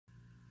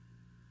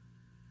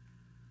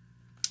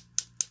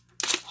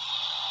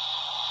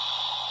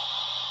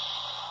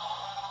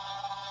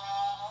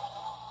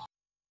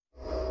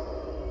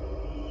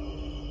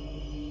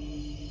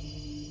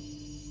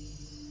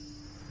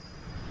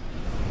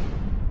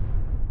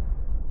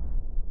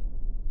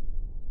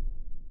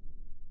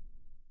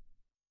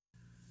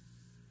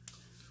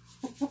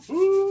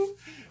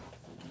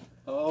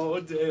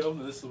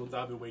damn. This is what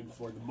I've been waiting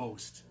for the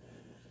most.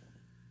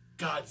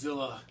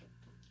 Godzilla,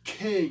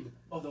 king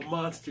of the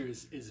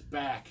monsters, is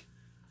back.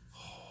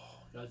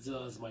 Oh,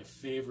 Godzilla is my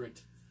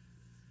favorite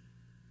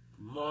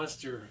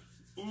monster.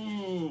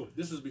 Ooh,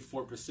 this is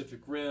before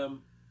Pacific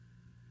Rim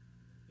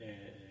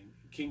and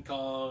King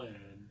Kong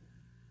and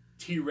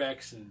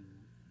T-Rex and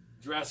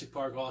Jurassic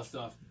Park, all that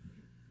stuff.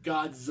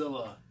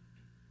 Godzilla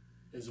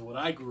is what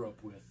I grew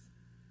up with.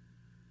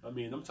 I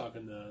mean, I'm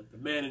talking the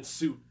man in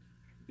suit,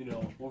 you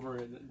know, over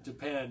in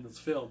Japan, those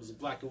films, the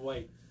black and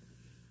white.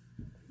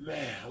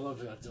 Man, I love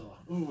Godzilla.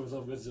 Ooh, I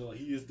love Godzilla.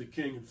 He is the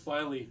king. And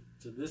finally,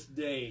 to this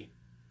day,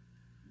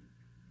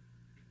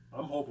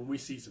 I'm hoping we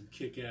see some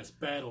kick-ass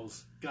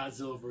battles.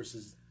 Godzilla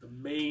versus the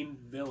main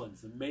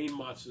villains, the main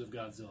monsters of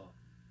Godzilla.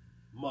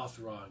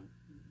 Mothra,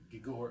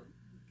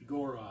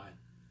 Ghidorah,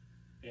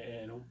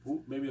 and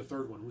maybe a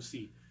third one. We'll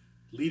see.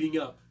 Leading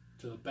up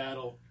to the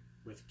battle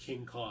with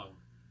King Kong.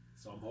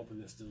 So I'm hoping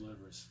this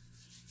delivers.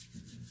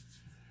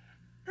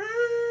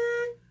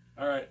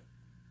 Alright,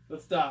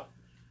 let's stop.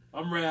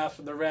 I'm Raph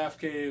from the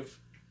RAFCAVE.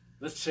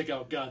 Let's check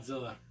out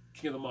Godzilla,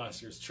 King of the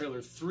Monsters.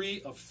 Trailer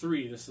 3 of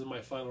 3. This is my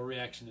final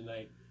reaction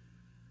tonight.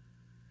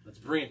 Let's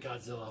bring it,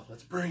 Godzilla.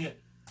 Let's bring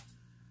it.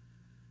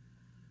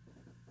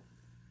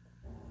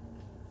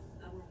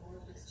 Our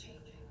world is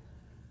changing.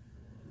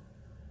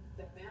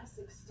 The mass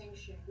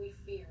extinction we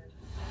feared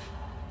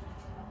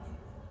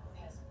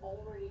has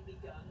already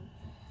begun.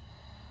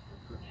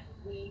 And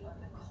we are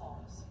the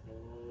cause.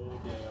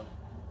 Oh, damn.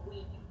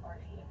 We are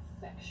the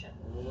infection.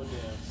 Oh,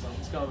 damn.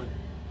 Something's coming.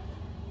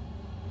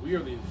 We are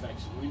the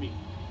infection. What do you mean?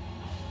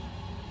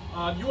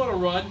 You want to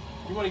run?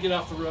 You want to get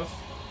off the roof?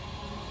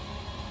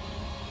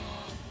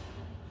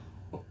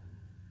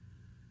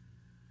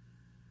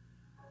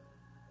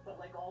 But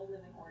like all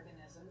living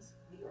organisms,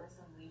 the Earth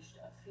unleashed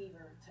a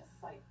fever to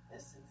fight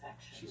this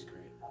infection. She's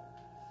great.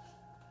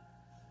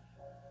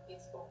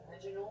 Its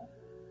original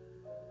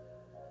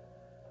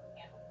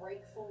and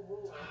rightful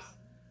rulers,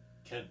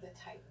 Ken. the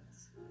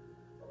Titans.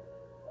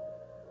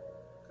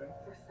 Okay.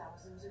 For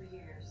thousands of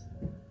years,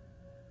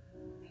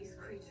 these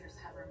creatures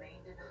have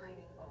remained in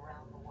hiding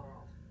around the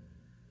world.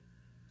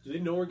 Do they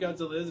know where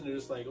Godzilla is? And they're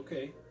just like,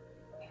 okay.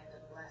 And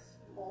unless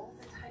all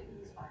the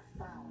Titans are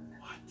found,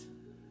 What?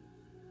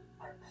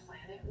 our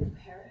planet will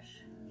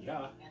perish,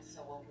 Yeah. and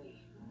so will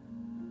we.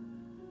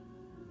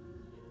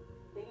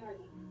 They are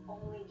the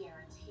only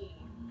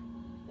guarantee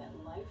that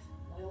life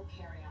will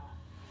carry on.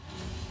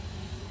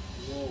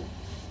 Whoa.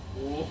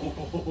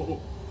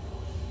 Whoa.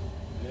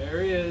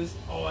 There he is.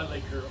 Oh, I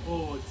like her.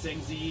 Oh, it's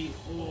Zhang-Zi.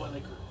 Oh, I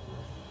like her.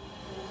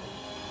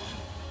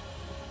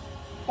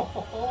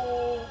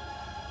 Oh.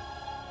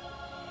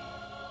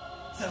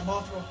 Is that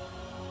Mothra?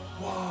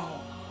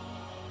 Wow.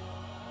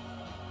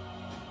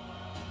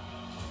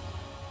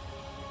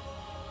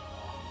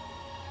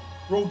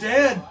 Rodan.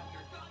 Your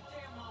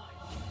goddamn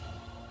mind.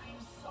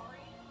 I'm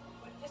sorry,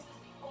 but this is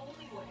the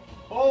only way.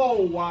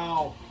 Oh,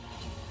 wow.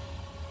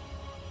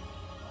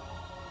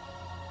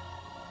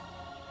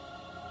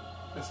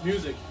 That's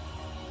music.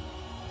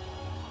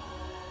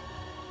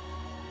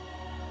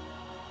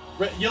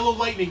 Red, yellow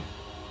lightning.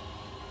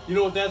 You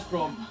know what that's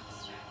from?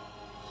 Monster.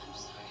 I'm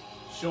sorry.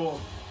 Show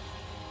him.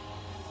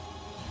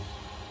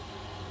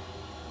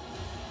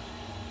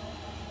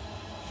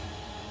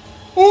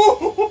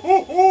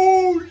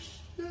 Oh,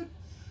 shit.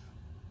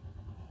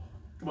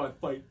 Come on,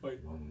 fight, fight.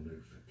 Oh,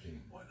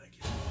 I like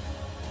it.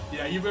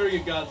 Yeah, you better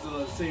get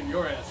Godzilla to save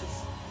your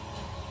asses.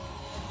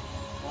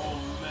 Oh,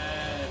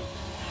 man.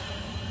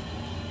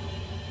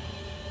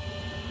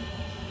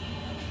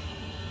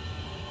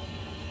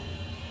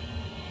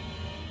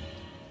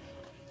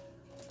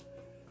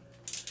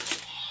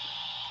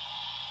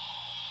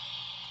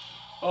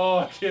 Oh,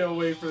 I can't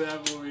wait for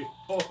that movie.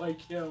 Oh, I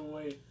can't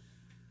wait.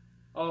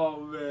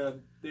 Oh,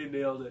 man. They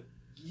nailed it.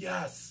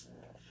 Yes.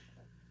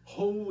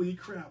 Holy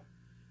crap.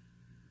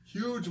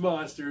 Huge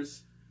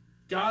monsters.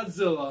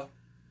 Godzilla.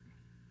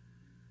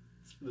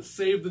 To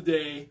save the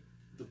day.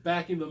 The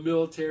backing of the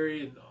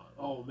military. And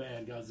oh,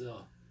 man,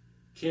 Godzilla.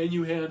 Can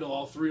you handle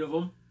all three of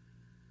them?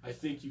 I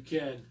think you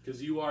can,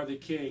 because you are the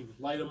king.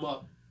 Light them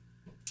up.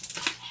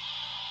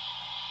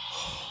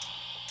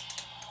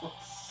 Oh,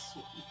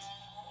 sweet.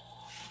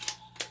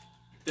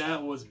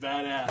 That was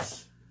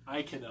badass.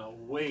 I cannot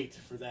wait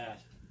for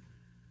that.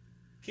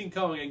 King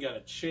Kong ain't got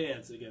a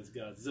chance against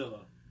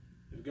Godzilla.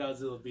 If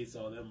Godzilla beats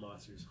all them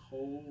monsters.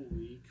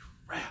 Holy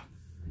crap.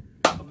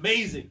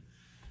 Amazing.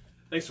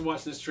 Thanks for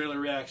watching this trailer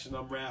reaction.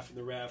 I'm Raph from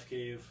the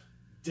RAFCAVE.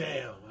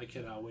 Damn, I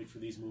cannot wait for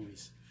these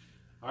movies.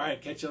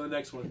 Alright, catch you on the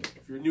next one.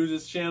 If you're new to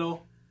this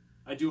channel,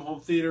 I do home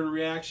theater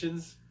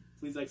reactions.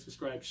 Please like,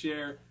 subscribe,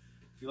 share.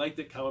 If you liked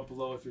it, comment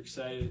below if you're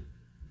excited.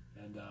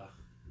 And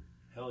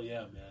hell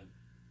yeah, man.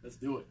 Let's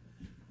do it.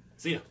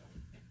 See ya.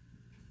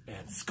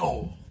 And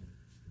Skull.